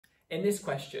In this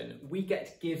question, we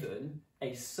get given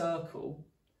a circle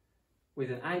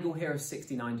with an angle here of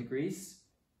 69 degrees,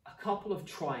 a couple of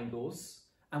triangles,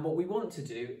 and what we want to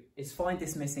do is find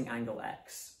this missing angle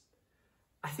x.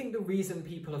 I think the reason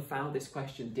people have found this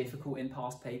question difficult in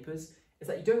past papers is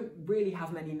that you don't really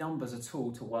have many numbers at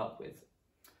all to work with.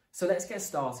 So let's get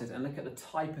started and look at the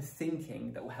type of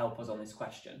thinking that will help us on this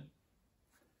question.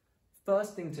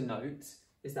 First thing to note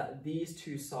is that these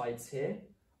two sides here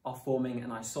are forming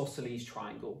an isosceles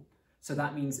triangle. So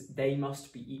that means they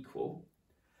must be equal.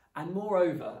 And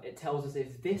moreover, it tells us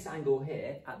if this angle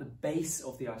here at the base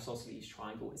of the isosceles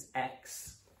triangle is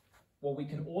x, well, we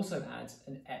can also add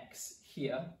an x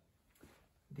here,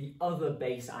 the other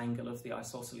base angle of the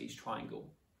isosceles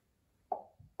triangle.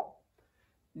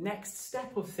 Next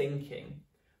step of thinking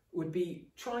would be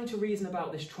trying to reason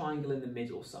about this triangle in the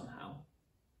middle somehow.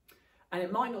 And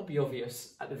it might not be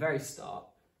obvious at the very start,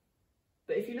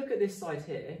 but if you look at this side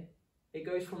here, it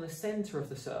goes from the centre of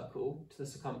the circle to the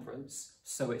circumference,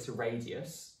 so it's a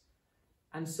radius,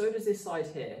 and so does this side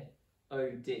here,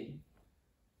 OD.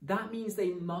 That means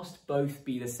they must both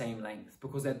be the same length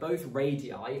because they're both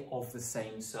radii of the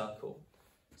same circle.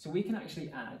 So we can actually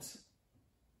add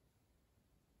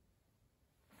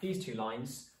these two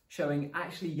lines showing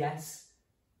actually, yes,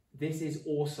 this is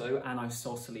also an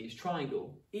isosceles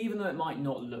triangle, even though it might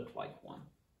not look like one.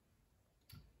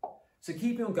 So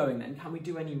keeping on going then, can we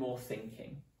do any more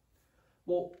thinking?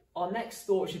 Well, our next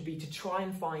thought should be to try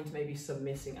and find maybe some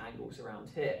missing angles around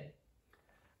here.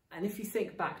 And if you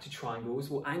think back to triangles,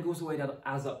 well, angles always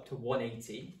adds up to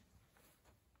 180.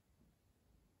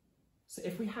 So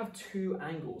if we have two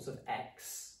angles of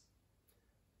x,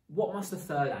 what must the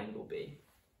third angle be?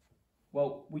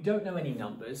 Well, we don't know any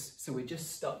numbers, so we're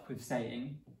just stuck with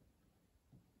saying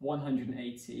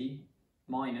 180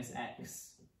 minus x,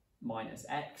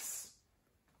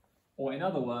 or in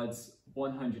other words,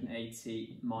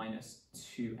 180 minus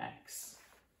 2x.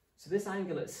 So this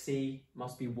angle at C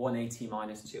must be 180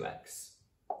 minus 2x.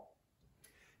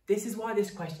 This is why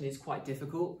this question is quite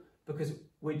difficult, because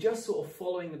we're just sort of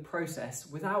following the process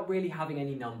without really having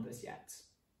any numbers yet.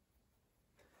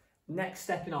 Next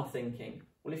step in our thinking,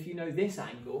 well, if you know this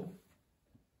angle,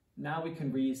 now we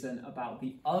can reason about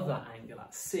the other angle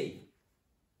at C.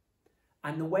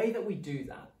 And the way that we do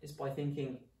that is by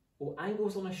thinking, well,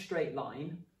 angles on a straight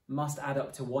line must add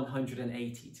up to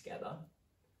 180 together.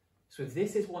 So if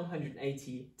this is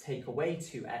 180, take away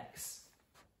 2x,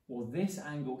 well, this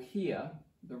angle here,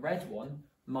 the red one,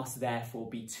 must therefore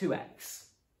be 2x.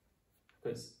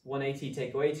 Because 180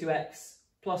 take away 2x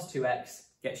plus 2x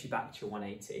gets you back to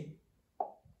 180.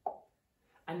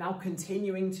 And now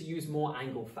continuing to use more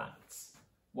angle facts.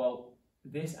 Well,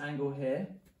 this angle here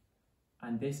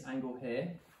and this angle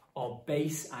here are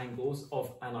base angles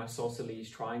of an isosceles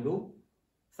triangle,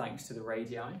 thanks to the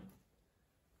radii.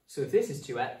 So if this is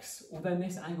 2x, well then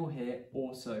this angle here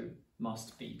also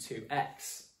must be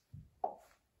 2x.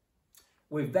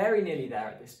 We're very nearly there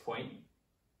at this point.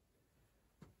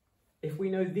 If we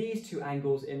know these two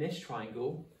angles in this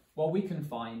triangle, well, we can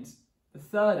find the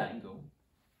third angle.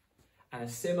 And a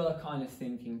similar kind of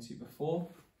thinking to before,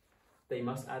 they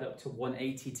must add up to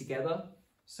 180 together.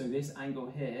 So this angle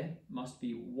here must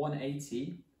be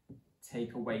 180,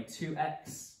 take away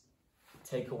 2x,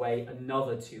 take away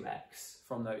another 2x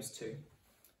from those two.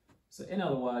 So in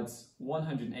other words,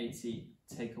 180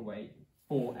 take away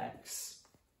 4x.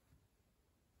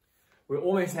 We're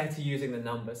almost there to using the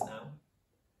numbers now,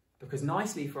 because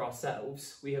nicely for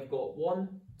ourselves, we have got 1,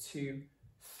 2,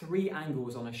 3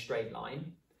 angles on a straight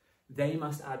line. They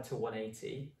must add to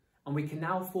 180, and we can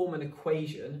now form an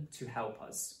equation to help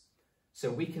us. So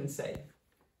we can say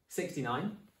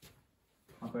 69,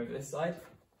 I'll go over this side,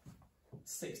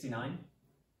 69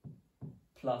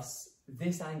 plus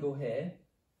this angle here,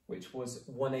 which was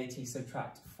 180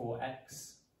 subtract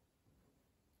 4x,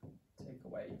 take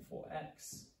away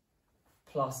 4x,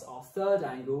 plus our third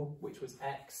angle, which was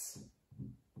x.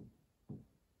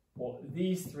 Well,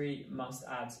 these three must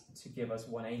add to give us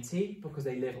 180 because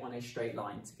they live on a straight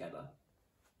line together.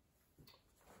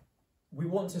 We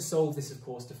want to solve this, of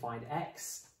course, to find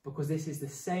x, because this is the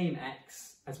same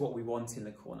x as what we want in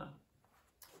the corner.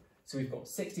 So we've got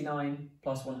 69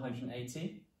 plus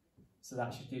 180, so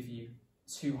that should give you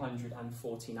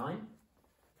 249.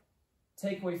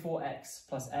 Take away 4x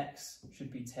plus x should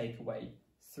be take away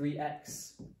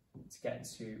 3x to get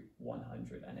to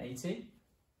 180.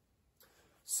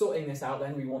 Sorting this out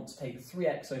then, we want to take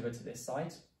 3x over to this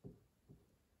side,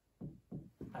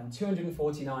 and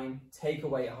 249 take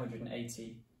away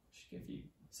 180 should give you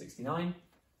 69.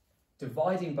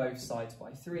 Dividing both sides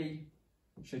by 3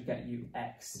 should get you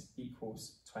x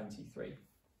equals 23.